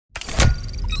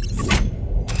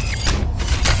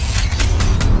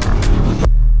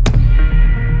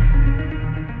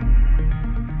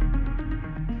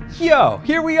Yo,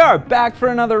 here we are back for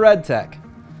another Red Tech.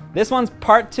 This one's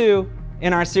part 2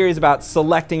 in our series about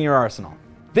selecting your arsenal.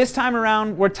 This time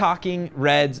around, we're talking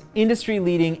Red's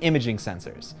industry-leading imaging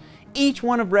sensors. Each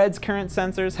one of Red's current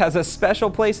sensors has a special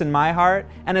place in my heart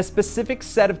and a specific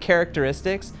set of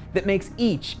characteristics that makes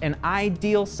each an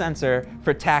ideal sensor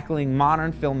for tackling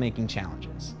modern filmmaking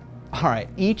challenges. Alright,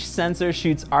 each sensor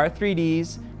shoots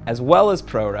R3Ds as well as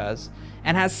ProRes,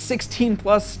 and has 16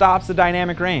 plus stops of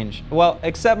dynamic range. Well,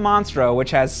 except MONSTRO, which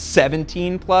has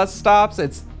 17 plus stops.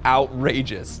 It's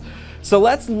outrageous. So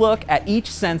let's look at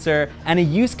each sensor and a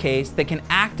use case that can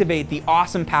activate the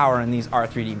awesome power in these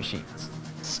R3D machines.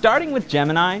 Starting with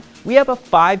Gemini, we have a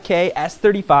 5K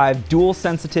S35 dual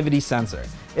sensitivity sensor.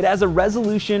 It has a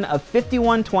resolution of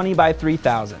 5120 by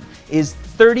 3000, is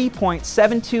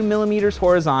 30.72 millimeters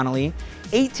horizontally,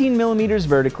 18 millimeters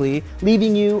vertically,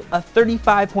 leaving you a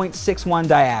 35.61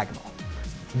 diagonal.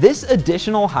 This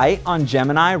additional height on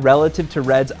Gemini relative to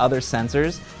Red's other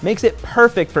sensors makes it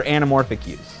perfect for anamorphic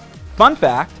use. Fun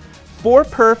fact,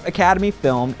 4Perf Academy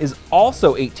film is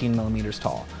also 18 millimeters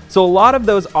tall, so a lot of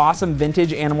those awesome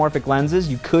vintage anamorphic lenses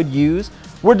you could use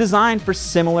were designed for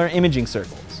similar imaging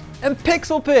circles. And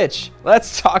pixel pitch!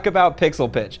 Let's talk about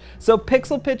pixel pitch. So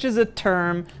pixel pitch is a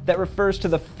term that refers to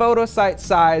the photosite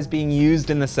size being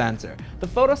used in the sensor. The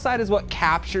photosite is what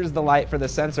captures the light for the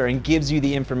sensor and gives you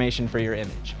the information for your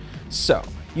image. So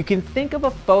you can think of a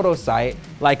photosite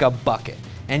like a bucket,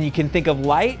 and you can think of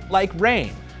light like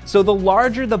rain. So the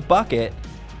larger the bucket,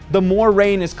 the more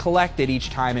rain is collected each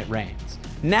time it rains.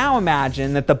 Now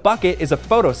imagine that the bucket is a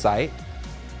photosite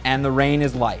and the rain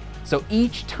is light. So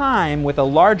each time with a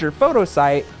larger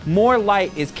photosite, more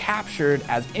light is captured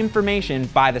as information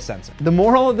by the sensor. The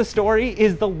moral of the story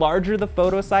is the larger the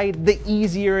photosite, the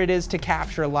easier it is to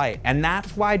capture light. And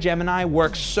that's why Gemini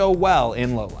works so well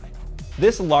in low light.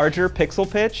 This larger pixel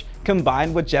pitch,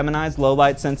 combined with Gemini's low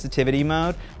light sensitivity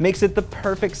mode, makes it the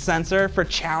perfect sensor for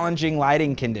challenging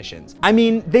lighting conditions. I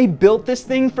mean, they built this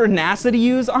thing for NASA to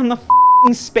use on the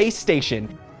f***ing space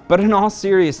station. But in all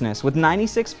seriousness, with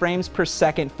 96 frames per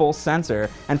second full sensor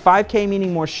and 5K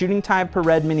meaning more shooting time per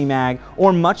Red mini mag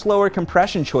or much lower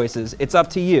compression choices, it's up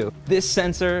to you. This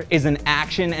sensor is an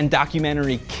action and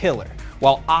documentary killer,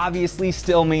 while obviously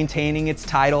still maintaining its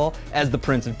title as the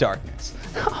Prince of Darkness.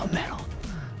 Oh, metal.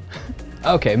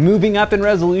 Okay, moving up in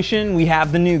resolution, we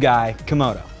have the new guy,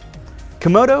 KOMODO.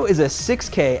 KOMODO is a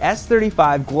 6K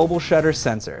S35 global shutter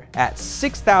sensor at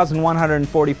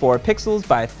 6,144 pixels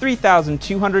by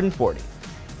 3,240.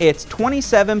 It's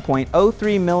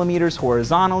 27.03 millimeters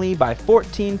horizontally by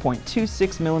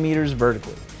 14.26 millimeters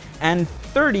vertically, and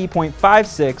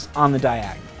 30.56 on the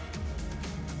diagonal.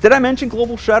 Did I mention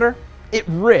global shutter? It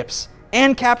rips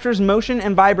and captures motion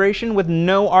and vibration with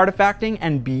no artifacting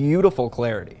and beautiful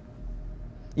clarity.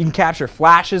 You can capture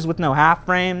flashes with no half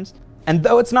frames. And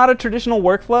though it's not a traditional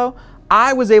workflow,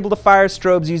 I was able to fire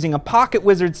strobes using a Pocket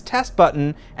Wizard's test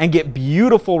button and get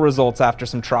beautiful results after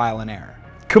some trial and error.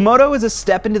 KOMODO is a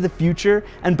step into the future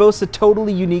and boasts a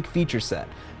totally unique feature set.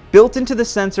 Built into the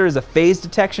sensor is a phase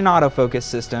detection autofocus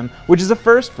system, which is a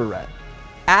first for Red.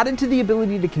 Added to the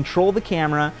ability to control the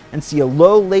camera and see a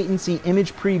low latency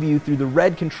image preview through the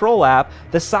Red Control app,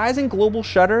 the size and global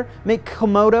shutter make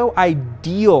KOMODO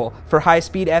ideal for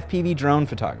high-speed FPV drone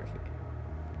photography.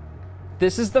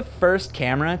 This is the first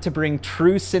camera to bring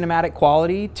true cinematic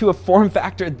quality to a form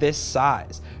factor this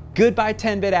size. Goodbye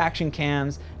 10-bit action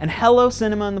cams, and hello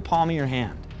cinema in the palm of your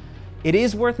hand. It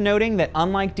is worth noting that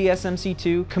unlike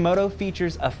DSMC2, KOMODO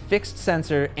features a fixed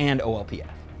sensor and OLPF.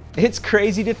 It's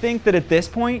crazy to think that at this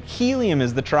point, HELIUM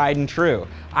is the tried and true.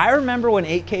 I remember when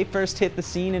 8K first hit the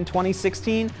scene in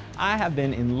 2016, I have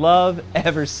been in love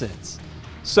ever since.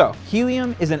 So,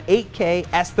 HELIUM is an 8K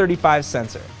S35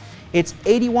 sensor. It's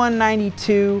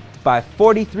 8192 by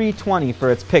 4320 for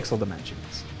its pixel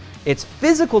dimensions. Its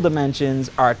physical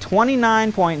dimensions are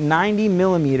 29.90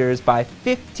 millimeters by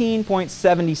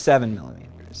 15.77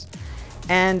 millimeters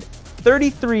and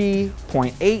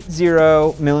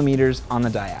 33.80 millimeters on the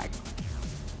diagonal.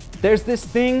 There's this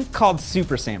thing called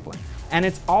super sampling, and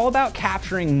it's all about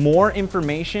capturing more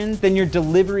information than your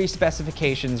delivery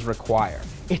specifications require.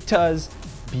 It does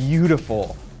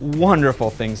beautiful, wonderful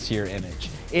things to your image.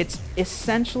 It's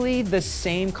essentially the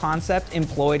same concept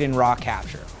employed in raw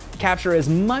capture. Capture as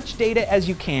much data as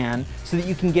you can so that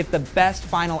you can get the best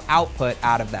final output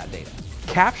out of that data.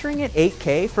 Capturing at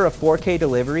 8K for a 4K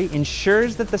delivery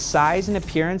ensures that the size and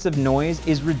appearance of noise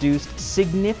is reduced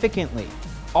significantly.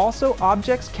 Also,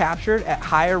 objects captured at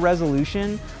higher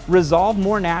resolution resolve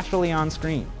more naturally on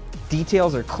screen.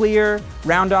 Details are clear,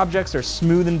 round objects are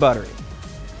smooth and buttery.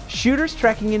 Shooters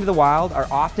trekking into the wild are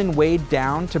often weighed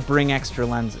down to bring extra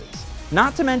lenses.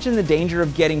 Not to mention the danger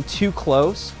of getting too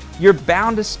close. You're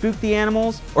bound to spook the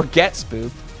animals or get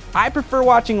spooked. I prefer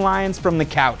watching lions from the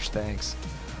couch, thanks.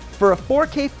 For a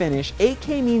 4K finish,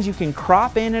 8K means you can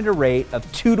crop in at a rate of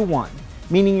 2:1,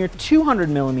 meaning your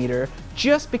 200mm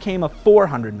just became a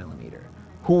 400mm.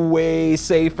 Way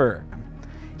safer.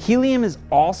 Helium is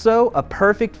also a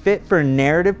perfect fit for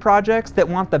narrative projects that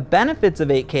want the benefits of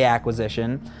 8K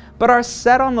acquisition, but are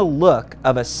set on the look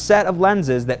of a set of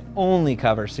lenses that only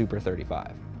cover Super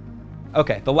 35.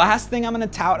 Okay, the last thing I'm going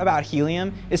to tout about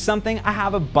Helium is something I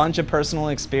have a bunch of personal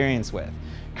experience with: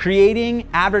 creating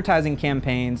advertising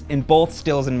campaigns in both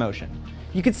stills and motion.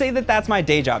 You could say that that's my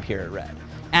day job here at Red.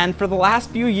 And for the last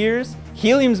few years,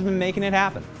 Helium's been making it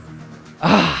happen.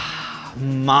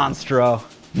 MONSTRO.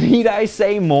 Need I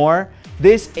say more?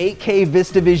 This 8K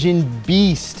VistaVision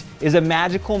beast is a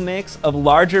magical mix of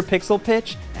larger pixel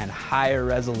pitch and higher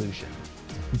resolution.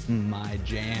 My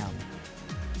jam.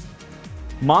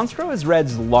 MONSTRO is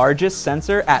Red's largest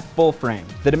sensor at full frame.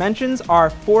 The dimensions are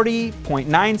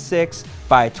 40.96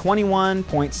 by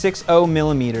 21.60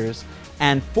 millimeters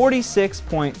and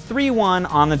 46.31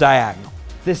 on the diagonal.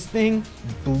 This thing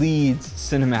bleeds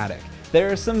cinematic. There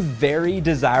are some very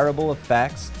desirable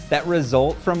effects that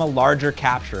result from a larger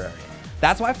capture area.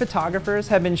 That's why photographers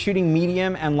have been shooting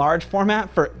medium and large format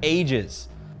for ages.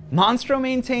 MONSTRO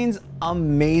maintains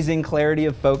amazing clarity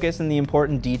of focus in the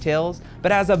important details,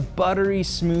 but has a buttery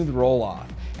smooth roll-off.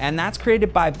 And that's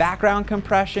created by background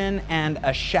compression and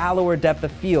a shallower depth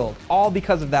of field, all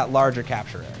because of that larger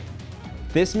capture area.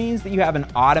 This means that you have an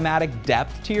automatic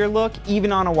depth to your look,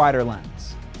 even on a wider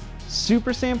lens.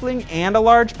 Super sampling and a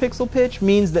large pixel pitch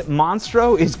means that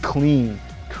MONSTRO is clean,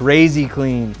 crazy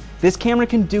clean. This camera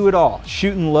can do it all: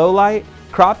 shoot in low light,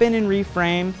 crop in and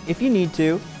reframe if you need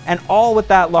to, and all with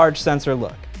that large sensor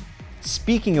look.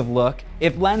 Speaking of look,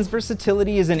 if lens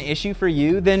versatility is an issue for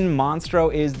you, then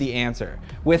MONSTRO is the answer.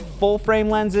 With full frame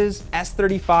lenses,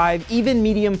 S35, even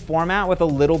medium format with a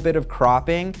little bit of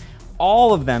cropping,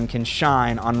 all of them can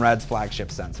shine on Red's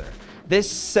flagship sensor. This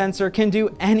sensor can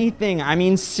do anything, I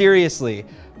mean seriously.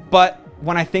 But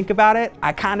when I think about it,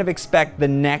 I kind of expect the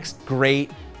next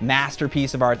great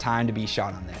masterpiece of our time to be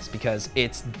shot on this, because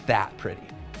it's that pretty.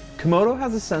 Komodo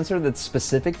has a sensor that's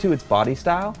specific to its body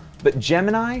style, but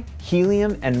GEMINI,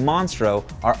 HELIUM, and MONSTRO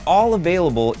are all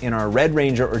available in our Red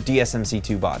Ranger or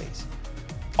DSMC2 bodies.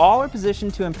 All are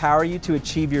positioned to empower you to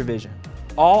achieve your vision,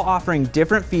 all offering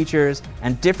different features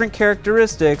and different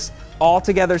characteristics, all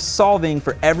together solving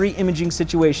for every imaging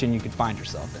situation you could find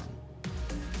yourself in.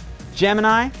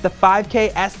 GEMINI, the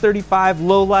 5K S35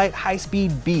 low-light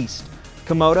high-speed beast.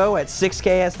 Komodo at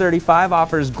 6K S35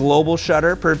 offers global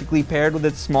shutter perfectly paired with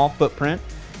its small footprint.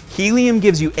 HELIUM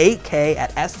gives you 8K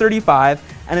at S35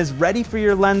 and is ready for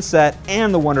your lens set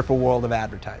and the wonderful world of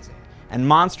advertising. And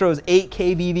MONSTRO's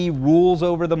 8K VV rules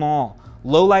over them all.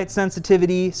 Low light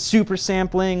sensitivity, super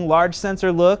sampling, large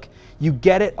sensor look, you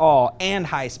get it all, and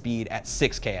high speed at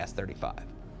 6K S35.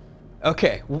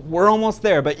 Okay, we're almost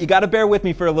there, but you gotta bear with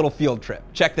me for a little field trip.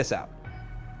 Check this out.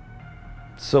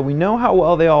 So we know how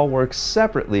well they all work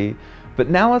separately, but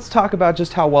now let's talk about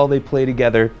just how well they play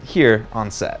together here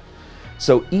on set.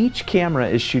 So each camera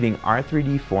is shooting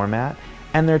R3D format,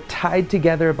 and they're tied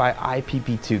together by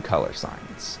IPP2 color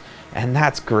science. And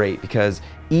that's great because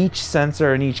each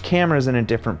sensor and each camera is in a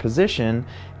different position,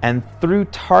 and through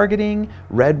targeting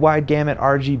red wide gamut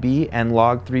RGB and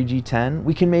log 3G10,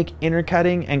 we can make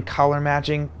intercutting and color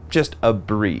matching just a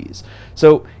breeze.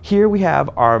 So here we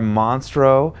have our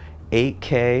MONSTRO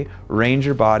 8K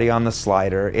Ranger body on the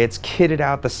slider. It's kitted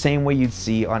out the same way you'd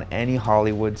see on any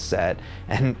Hollywood set,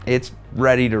 and it's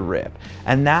ready to rip.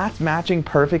 And that's matching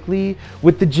perfectly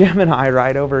with the GEMINI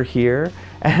right over here.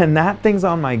 And that thing's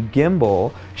on my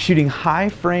gimbal, shooting high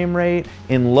frame rate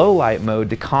in low light mode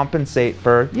to compensate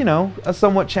for, you know, a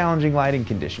somewhat challenging lighting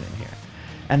condition in here.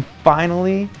 And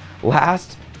finally,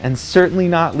 last and certainly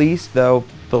not least, though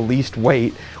the least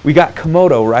weight, we got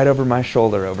Komodo right over my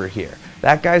shoulder over here.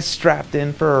 That guy's strapped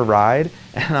in for a ride,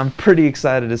 and I'm pretty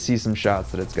excited to see some shots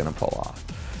that it's gonna pull off.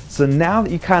 So now that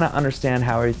you kind of understand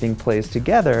how everything plays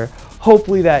together,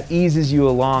 hopefully that eases you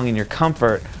along in your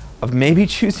comfort of maybe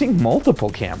choosing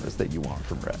multiple cameras that you want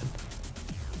from Red.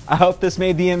 I hope this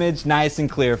made the image nice and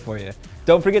clear for you.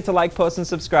 Don't forget to like, post, and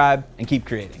subscribe, and keep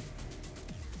creating.